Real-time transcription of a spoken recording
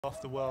off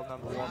the world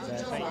 #1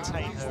 there,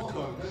 maintain her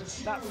cool.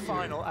 That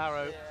final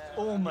arrow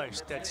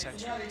almost dead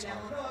center of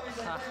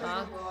the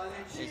target.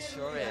 It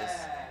sure is.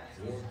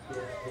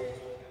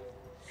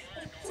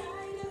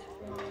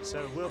 So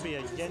it will be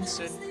a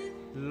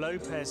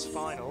Jensen-Lopez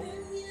final.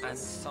 And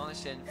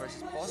Sonnichsen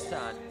versus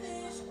Bostan.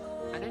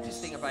 And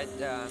interesting about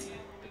the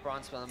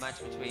bronze medal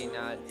match between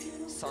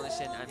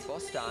Sonnichsen and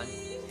Bostan,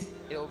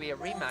 it will be a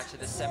rematch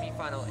of the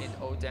semi-final in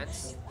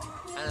Odense,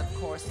 and of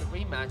course the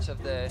rematch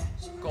of the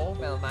gold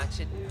medal match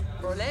in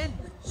Berlin.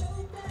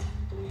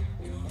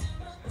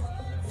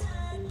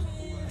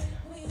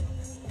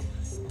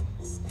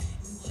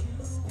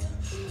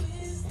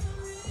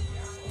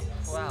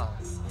 Wow,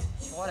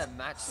 what a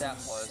match that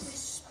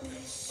was.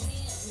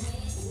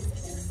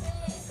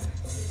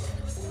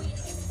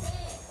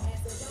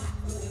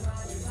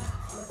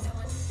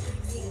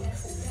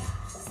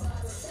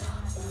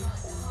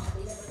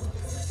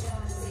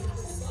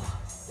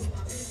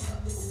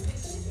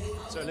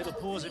 So a little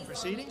pause in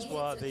proceedings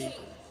while the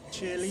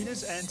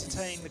cheerleaders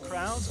entertain the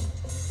crowd.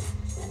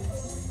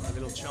 A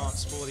little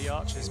chance for the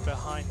archers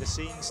behind the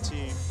scenes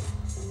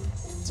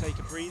to take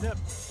a breather.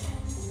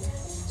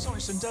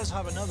 Sonnichsen does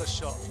have another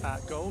shot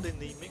at gold in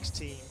the mixed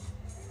team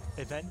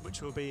event,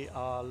 which will be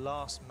our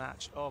last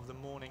match of the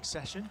morning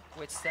session.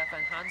 With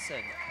Stefan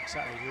Hansen.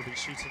 Exactly, he'll be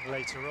shooting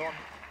later on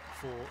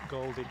for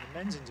gold in the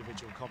men's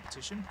individual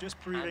competition, just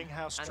proving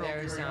how strong he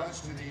is. And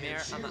there's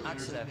Mir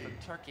Ama-Aksele from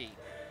Turkey.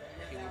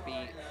 He will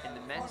be in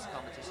the men's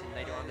competition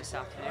later on this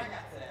afternoon.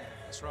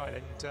 That's right,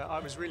 and I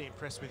was really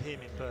impressed with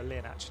him in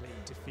Berlin, actually,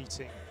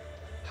 defeating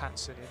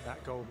Hansen in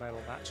that gold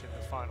medal match in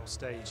the final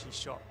stage. He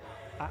shot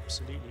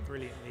absolutely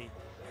brilliantly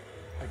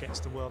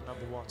against the world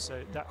 #1,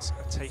 so that's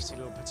a tasty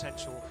little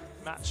potential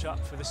match-up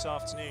for this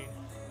afternoon.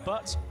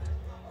 But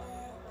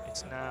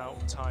it's now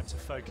time to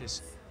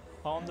focus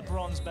on the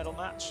bronze medal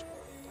match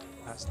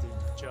as the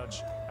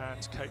judge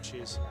and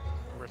coaches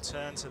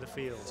return to the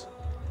field.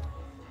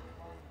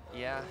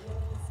 Yeah,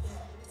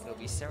 it'll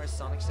be Sarah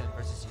Sonnichsen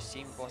versus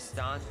Yesim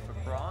Bostan for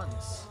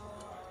bronze.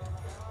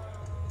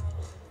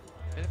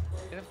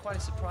 Bit of quite a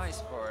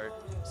surprise for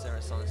Sarah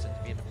Sonnichsen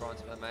to be in the bronze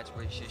medal match,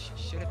 where she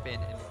should have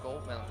been in the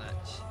gold medal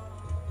match.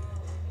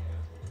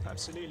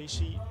 Absolutely,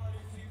 she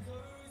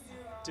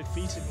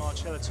defeated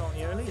Marcella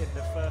Tognoli in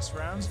the first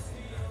round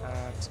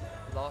and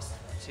lost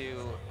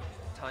to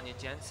Tanja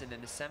Jensen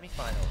in the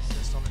semi-finals.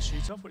 Just on the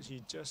shoot-off, which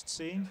you just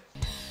seen.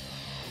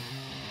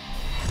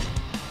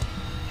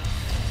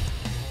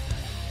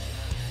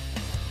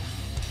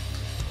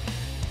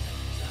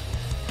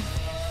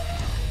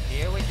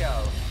 Here we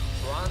go,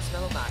 bronze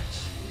medal match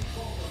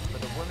for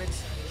the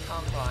women's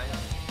combine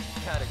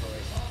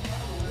category.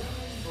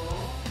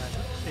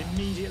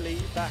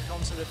 Immediately back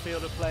onto the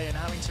field of play and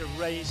having to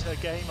raise her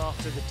game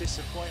after the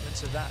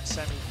disappointment of that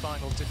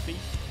semi-final defeat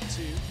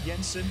to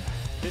Jensen.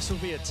 This will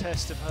be a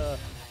test of her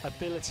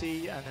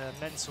ability and her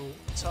mental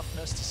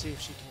toughness to see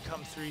if she can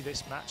come through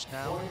this match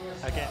now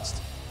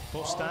against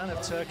Bostan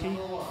of Turkey.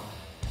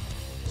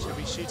 She'll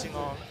be shooting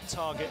on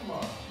target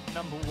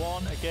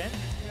 #1 again.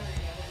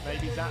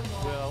 Maybe that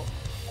will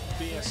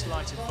be a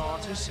slight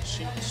advantage, so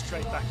shooting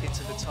straight back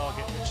into the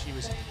target that she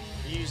was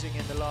using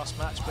in the last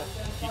match, but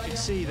you can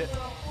see that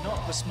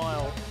not the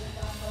smile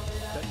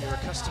that you're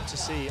accustomed to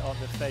see on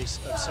the face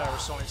of Sarah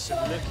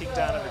Sonnichsen, looking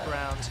down at the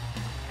ground,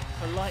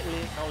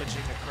 politely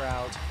acknowledging the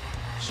crowd.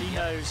 She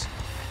knows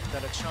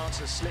that a chance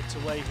has slipped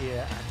away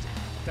here, and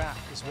that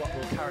is what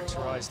will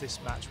characterise this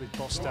match with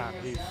Bostan,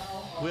 who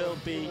will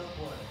be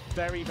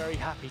very, very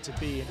happy to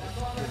be in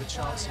with a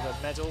chance of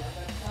a medal.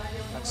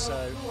 And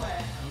so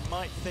you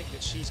might think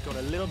that she's got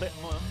a little bit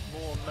more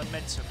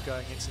momentum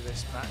going into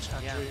this match,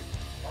 Andrew. Yeah.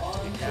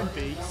 It could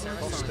be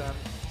Bostan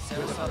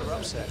with another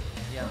upset.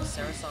 Yeah,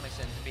 Sarah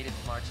Sonnichsen defeated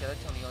Marcella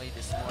Tognoli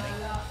this morning,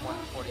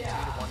 142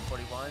 to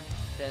 141,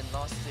 then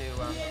lost to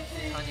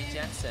Tanja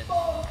Jensen.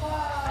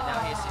 And now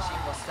here's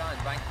Yesim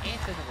Bostan, ranked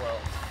 8th in the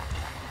world.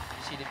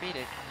 She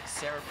defeated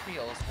Sarah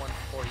Priels,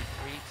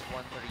 143 to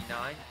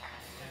 139,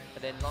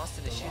 but then lost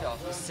in the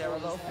shoot-off to Sarah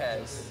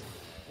Lopez.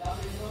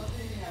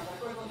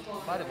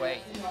 By the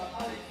way,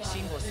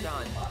 Yesim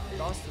Bostan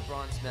lost the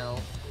bronze medal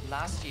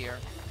last year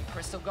to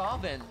Crystal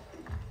Galvin.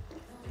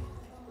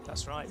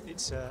 That's right,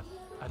 it's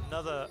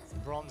another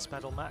bronze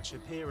medal match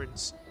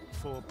appearance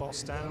for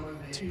Bostan.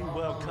 2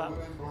 World Cup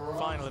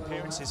final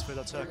appearances for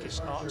the Turkish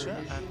archer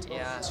and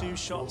 2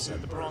 shots at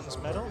the bronze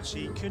medal.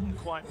 She couldn't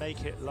quite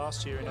make it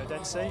last year in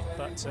Odense,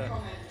 but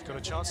she's got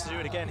a chance to do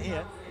it again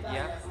here.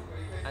 Yeah,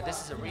 and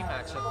this is a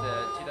rematch of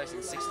the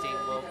 2016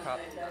 World Cup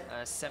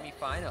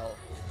semi-final,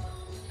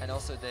 and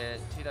also the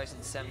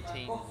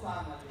 2017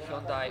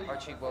 Hyundai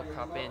Archery World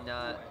Cup in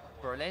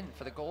Berlin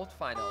for the gold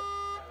final.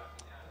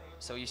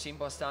 So Yesim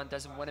Bostan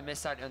doesn't want to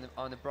miss out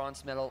on the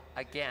bronze medal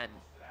again,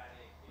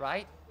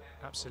 right?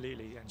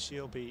 Absolutely, and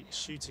she'll be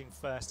shooting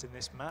first in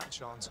this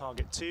match on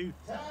target 2.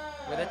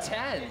 With a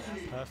 10.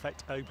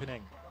 Perfect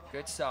opening.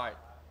 Good start.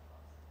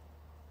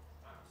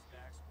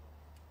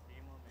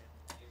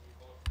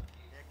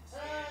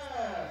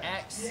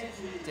 X,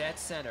 dead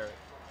center.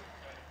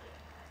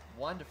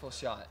 Wonderful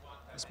shot.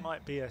 This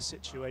might be a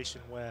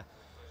situation where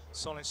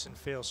Sonnichsen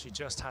feels she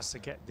just has to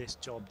get this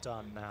job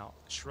done now.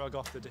 Shrug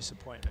off the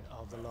disappointment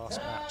of the last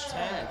match.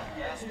 10.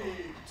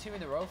 2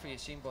 in a row for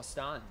Yesim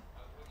Bostan.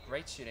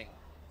 Great shooting.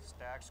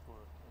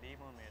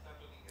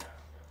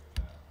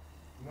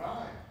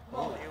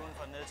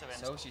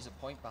 So she's a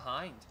point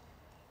behind.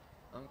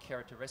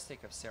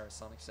 Uncharacteristic of Sarah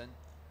Sonnichsen.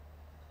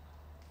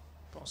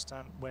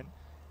 Bostan went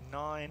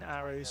 9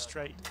 arrows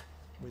straight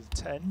with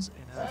 10s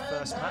in her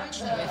first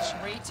match. With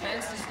 3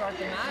 10s to start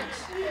the match.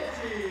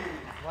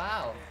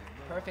 Wow,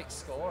 perfect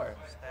score.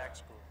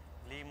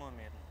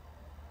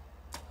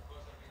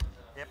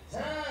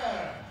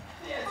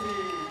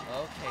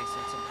 Okay, so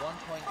it's a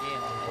 1-point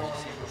game for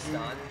Yesim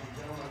Bostan,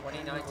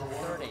 29 to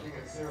 30.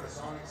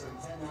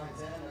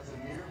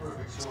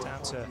 It's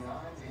down to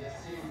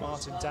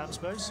Martin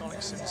Damsbo,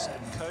 Sonnichsen's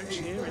coach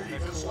here in the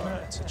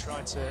corner, to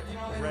try to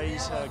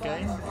raise her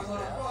game.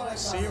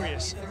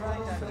 Serious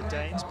for the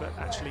Danes, but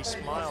actually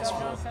smiles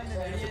for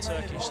the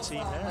Turkish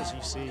team there, as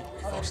you see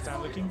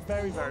Bostan looking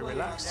very, very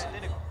relaxed.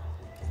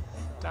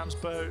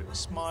 Damsbo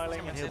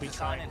smiling, and he'll be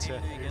trying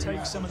to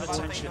take some of the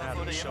tension out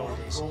of the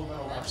shoulders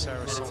of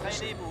Sarah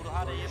Sonnichsen.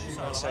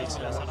 I'd say to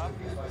her,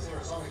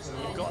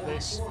 you've got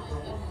this,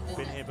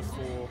 been here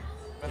before,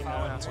 you know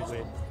how to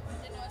win.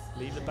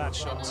 Leave the bad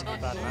shots and the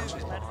bad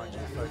matches behind you,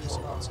 focus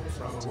on what's in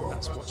front, and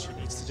that's what she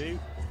needs to do.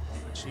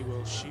 She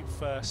will shoot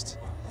first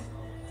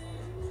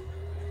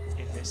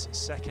in this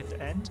second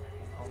end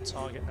on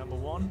target number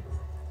 1.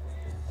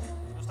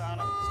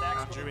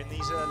 Andrew, in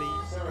these early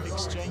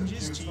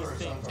exchanges, do you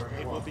think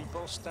it will be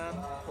Bostan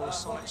or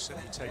Sonnichsen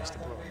who takes the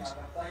bronze?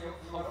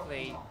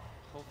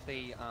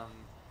 Hopefully,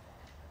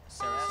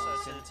 Sarah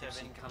Sonnichsen, if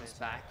she comes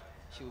back,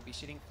 she will be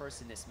shooting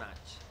first in this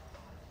match.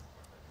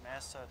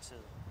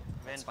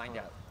 Let's find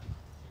out.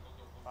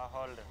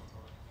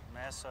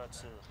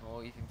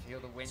 Oh, you can feel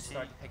the wind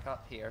start to pick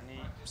up here.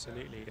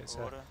 Absolutely, it's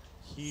a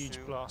huge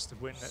blast of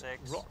wind that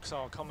rocks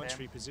our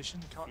commentary position.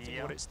 Can't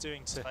think what it's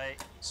doing to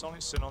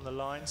Sonnichsen on the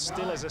line,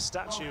 still as a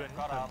statue, and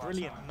a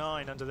brilliant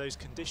 9 under those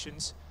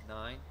conditions.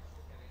 9,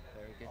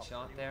 very good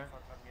shot there.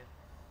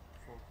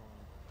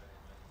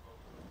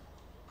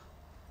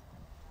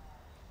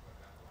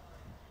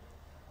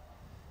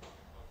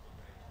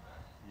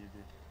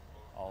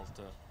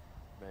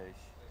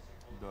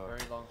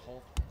 Very long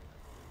hold.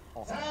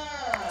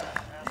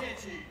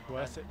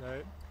 Worth it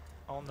though.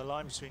 On the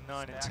line between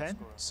 9 and 10,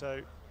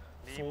 so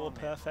 4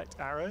 perfect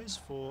arrows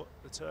for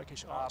the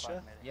Turkish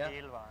archer. Yeah,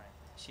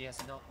 she has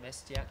not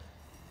missed yet.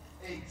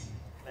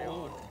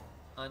 Oh,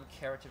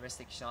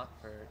 uncharacteristic shot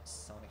for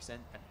Sonnichsen,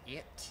 an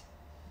 8.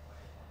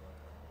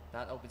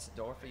 That opens the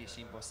door for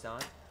Yesim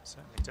Bostan.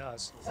 Certainly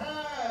does.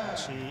 And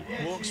she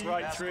walks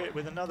right through it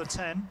with another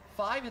 10.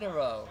 5 in a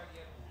row.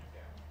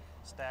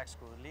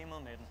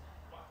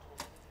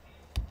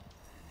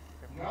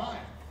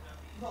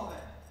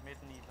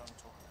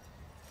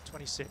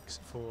 26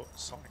 for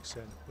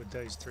Sonnichsen with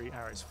those 3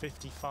 arrows,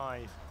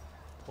 55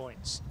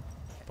 points.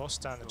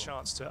 Bostan the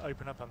chance to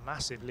open up a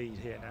massive lead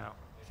here now.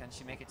 Can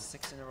she make it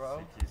 6 in a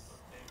row?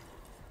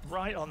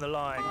 Right on the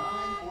line.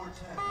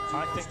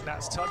 I think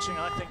that's touching.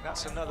 I think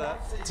that's another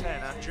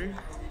 10, Andrew.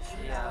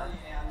 Yeah.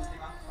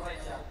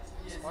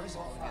 Spartans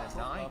are holding at a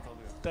 9.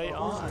 They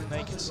are, and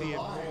they can see it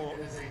more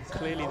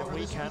clearly than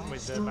we can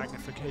with the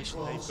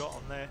magnification they've got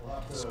on their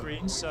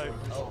screen. So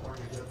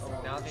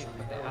now they've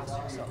put the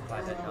asterisks up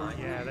by the 9.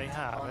 yeah, they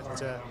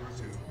have, and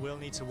we'll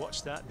need to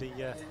watch that. The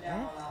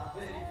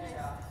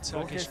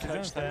Turkish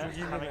coach there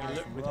having a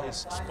look with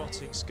his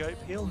spotting scope.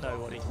 He'll know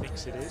what he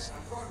thinks it is.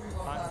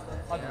 I'm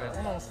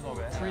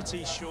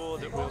pretty sure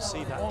that we'll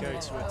see that go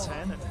to a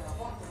 10 and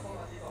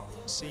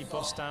see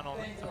Bostan on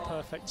a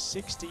perfect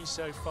 60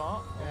 so far,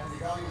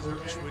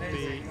 which would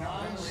be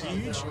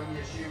huge.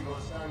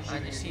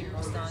 And Yesim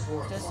Bostan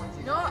does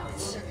not.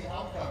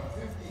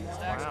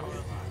 Wow.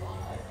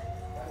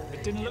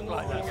 It didn't look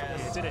like that from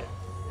here, did it?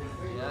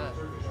 Yeah.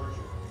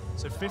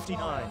 So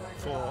 59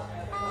 for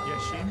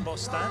Yesim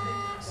Bostan.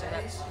 So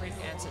that streak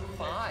ends at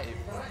 5.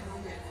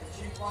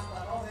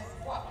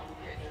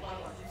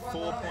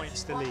 4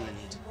 points the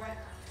lead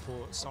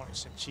for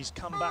Sonnichsen. She's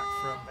come back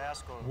from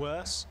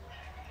worse,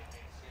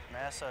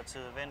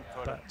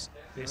 but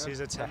this is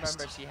a test.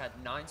 Remember, she had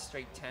 9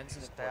 straight 10s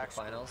in the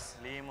quarterfinals.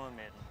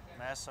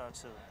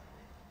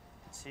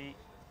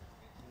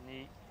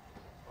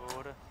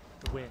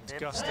 The wind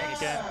gusting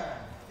again,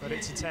 but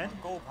it's a 10. 10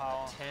 for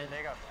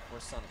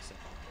Sonnichsen.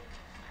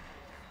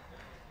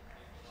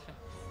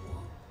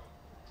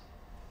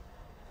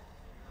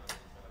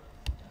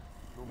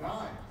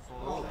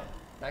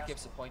 That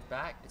gives a point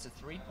back. It's a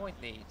 3-point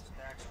lead.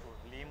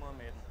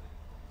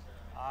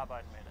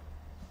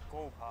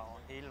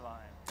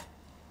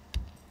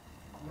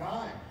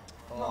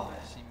 Oh,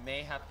 she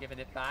may have given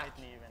it back,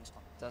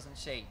 doesn't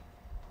she?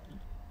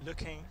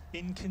 Looking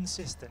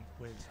inconsistent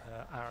with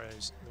her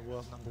arrows, the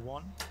world number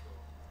 1.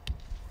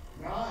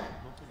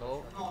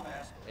 Oh,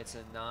 it's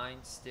a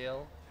 9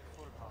 still.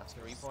 A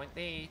 3-point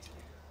lead.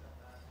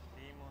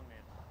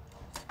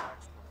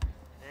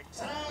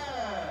 Oh,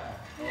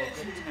 good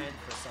 10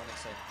 for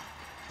Sonnichsen.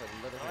 put a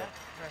little bit of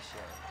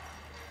pressure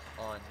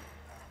on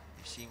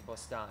Yesim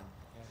Bostan.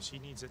 Yeah, she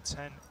needs a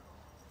 10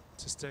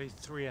 to stay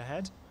 3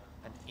 ahead.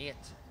 An 8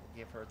 will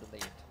give her the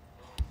lead.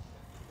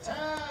 It's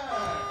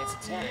a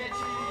 10,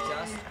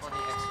 just on the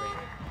X-ray.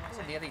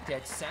 So nearly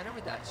dead center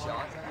with that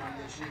shot.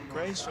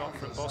 Great shot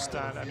from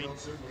Bostan. I mean,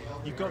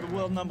 you've got the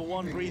world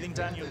 #1 breathing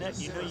down your neck.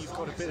 You know you've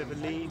got a bit of a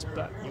lead,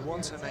 but you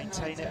want to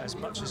maintain it as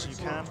much as you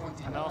can.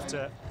 And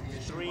after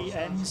 3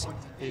 ends,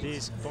 it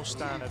is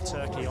Bostan of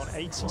Turkey on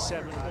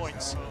 87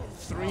 points,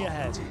 3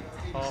 ahead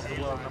of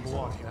the world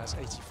 #1, who has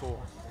 84.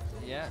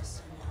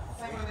 Yes.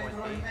 3-point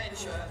lead.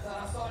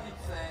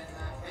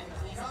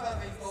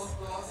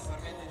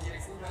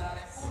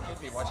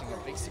 Could be watching a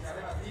big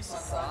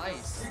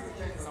surprise.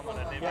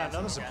 Yeah,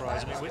 another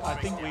surprise. I mean, I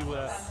think we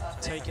were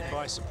taken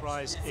by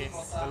surprise in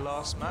the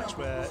last match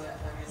where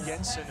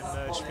Jensen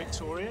emerged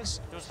victorious.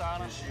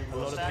 A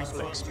lot of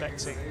people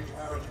expecting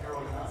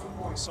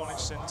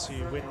Sonnichsen to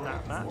win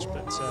that match,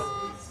 but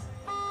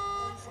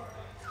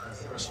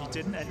she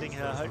didn't, ending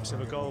her hopes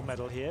of a gold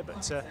medal here.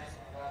 But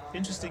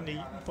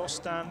interestingly,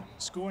 Bostan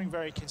scoring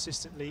very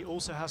consistently,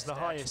 also has the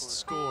highest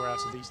score out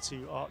of these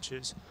 2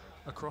 archers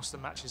across the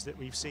matches that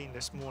we've seen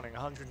this morning,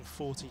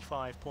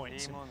 145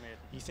 points. And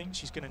you think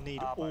she's going to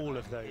need all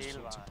of those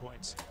sorts of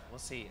points. We'll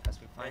see as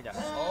we find out.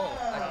 Oh,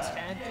 a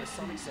 10 for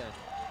Sonnichsen.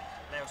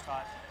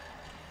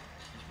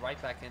 She's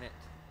right back in it.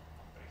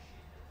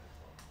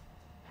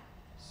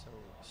 So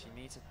she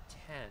needs a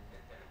 10.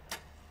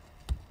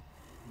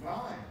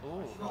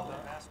 Ooh.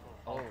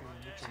 Oh,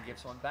 she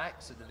gives one back,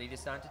 so the lead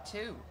is down to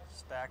 2.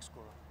 Stærk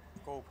skud.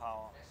 God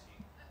power.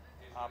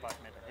 Arbejde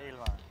med det hele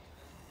vejen.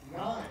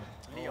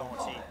 Lige over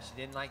 10. She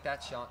didn't like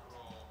that shot.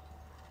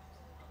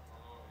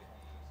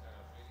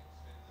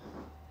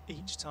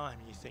 Each time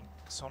you think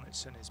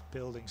Sonnichsen is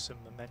building some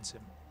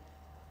momentum,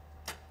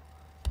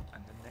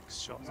 and the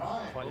next shot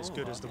not quite as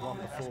good as the one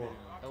before.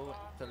 Oh,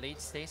 the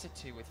lead stays at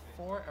 2 with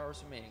 4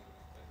 hours remaining.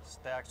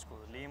 Stærk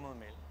skud. Lige mod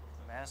midt.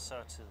 Masser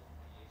af tid.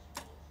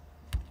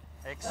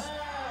 X.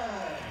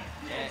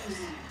 Yes.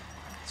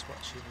 That's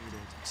what she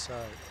needed. So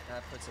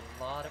That puts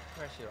a lot of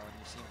pressure on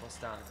Yesim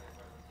Bostan.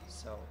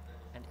 So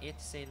an 8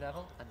 to stay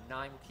level, a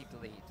 9 will keep the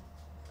lead.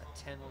 A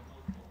 10 will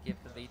give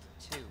the lead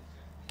to 2.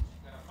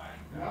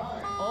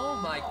 Oh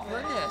my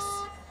goodness!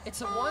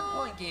 It's a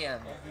 1-point game.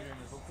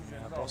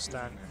 yeah,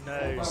 Bostan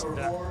knows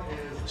that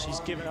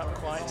she's given up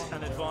quite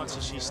an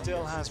advantage. She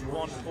still has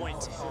 1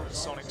 point on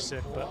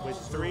Sonnichsen, but with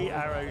 3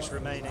 arrows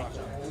remaining,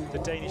 the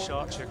Danish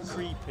archer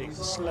creeping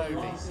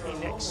slowly,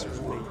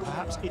 inexorably,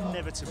 perhaps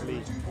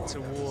inevitably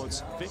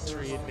towards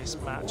victory in this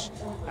match.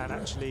 And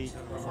actually,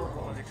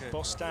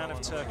 Bostan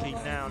of Turkey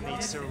now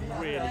needs to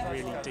really,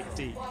 really dig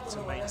deep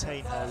to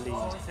maintain her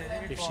lead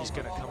if she's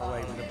going to come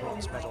away with a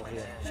bronze medal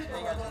here.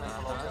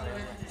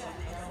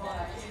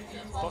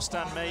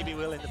 Bostan maybe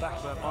will, in the back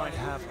of her mind,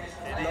 have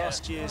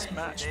last year's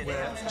match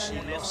where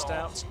she lost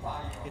out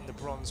in the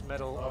bronze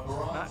medal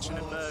match and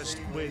emerged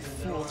with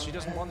 4th. She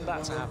doesn't want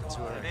that to happen to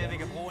her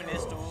again.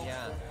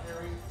 Yeah.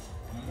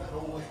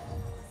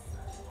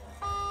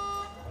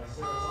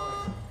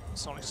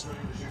 Sonnichsen,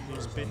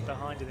 who's been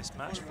behind in this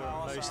match for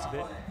most of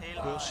it,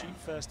 will shoot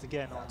first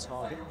again on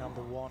target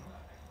 #1.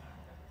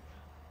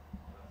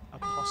 A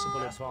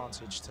possible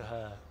advantage to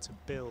her to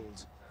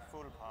build,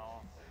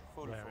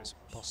 whereas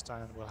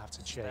Bostan will have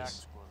to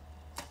chase.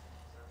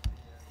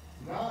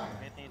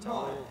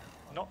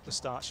 Not the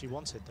start she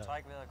wanted, though.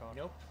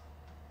 Nope.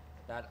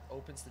 That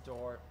opens the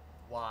door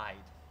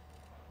wide.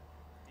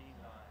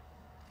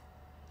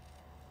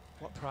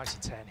 What price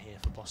of 10 here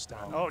for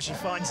Bostan? Oh, she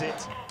finds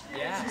it.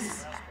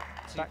 Yes.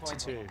 Back to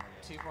 2.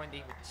 2-point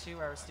lead with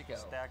 2 hours to go.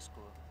 Stærk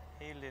skud.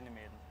 Helt ind i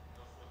midten.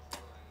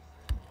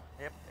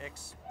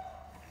 X.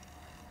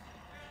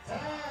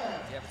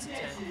 Yeah, it's a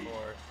 10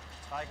 for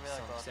Træk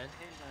vejret godt. Sonnichsen.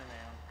 Helt ned i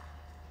maven.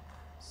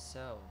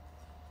 So,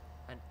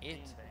 an 8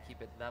 will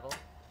keep it level.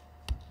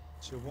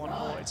 So 1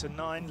 more, it's a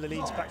 9. The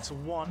lead's back to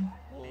 1.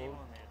 Lige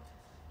mod midten.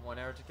 1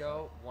 hour to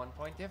go,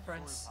 1-point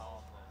difference.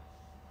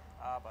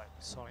 Arbejde.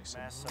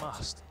 Sonnichsen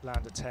must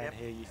land a 10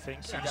 here, you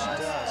think? She And does. she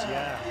does,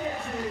 yeah.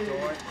 The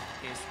door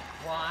is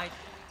wide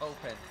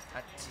open.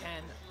 A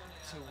 10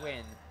 to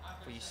win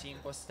for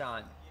Yesim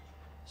Bostan.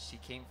 She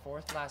came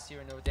 4th last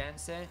year in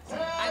Odense, and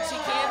she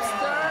came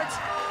 3rd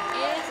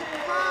in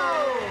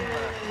Rome.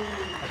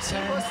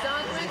 Yesim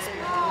Bostan wins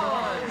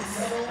bronze.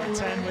 A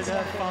 10 with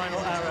her final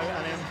arrow,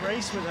 and an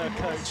embrace with her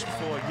coach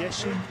for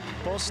Yesim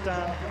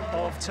Bostan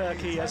of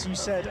Turkey. As you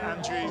said,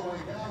 Andrew,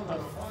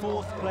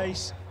 4th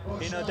place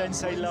in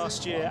Odense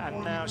last year,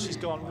 and now she's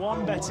gone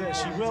 1 better.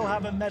 She will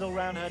have a medal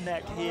round her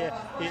neck here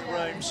in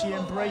Rome. She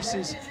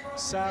embraces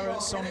Sarah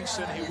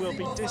Sonnichsen, who will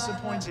be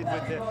disappointed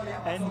with the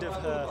end of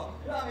her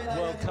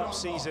World Cup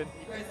season.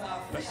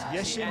 But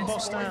Yesim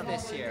Bostan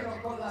this year,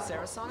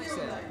 Sarah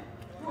Sonnichsen.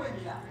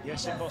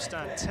 Yesim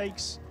Bostan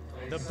takes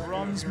the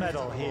bronze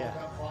medal here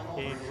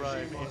in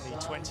Rome in the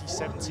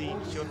 2017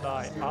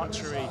 Hyundai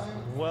Archery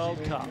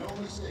World Cup.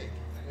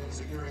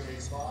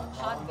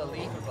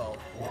 Unbelievable.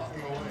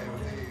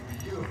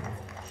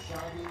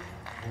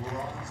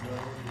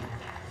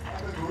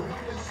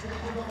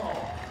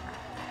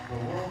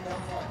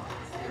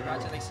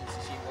 Congratulations,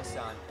 Yesim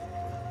Bostan.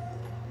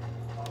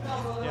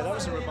 Yeah, that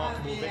was a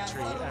remarkable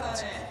victory, and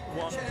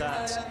one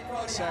that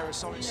Sarah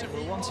Sonnichsen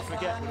will want to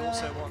forget but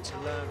also want to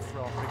learn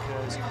from,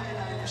 because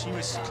she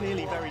was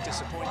clearly very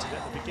disappointed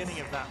at the beginning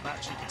of that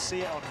match. You could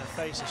see it on her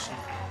face as she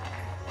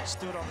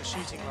stood on the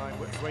shooting line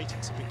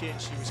waiting to begin.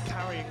 She was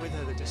carrying with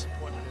her the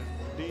disappointment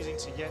of losing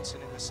to Yesim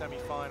in the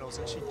semi-finals,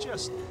 and she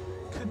just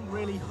couldn't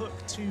really hook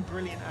two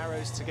brilliant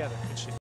arrows together, could she?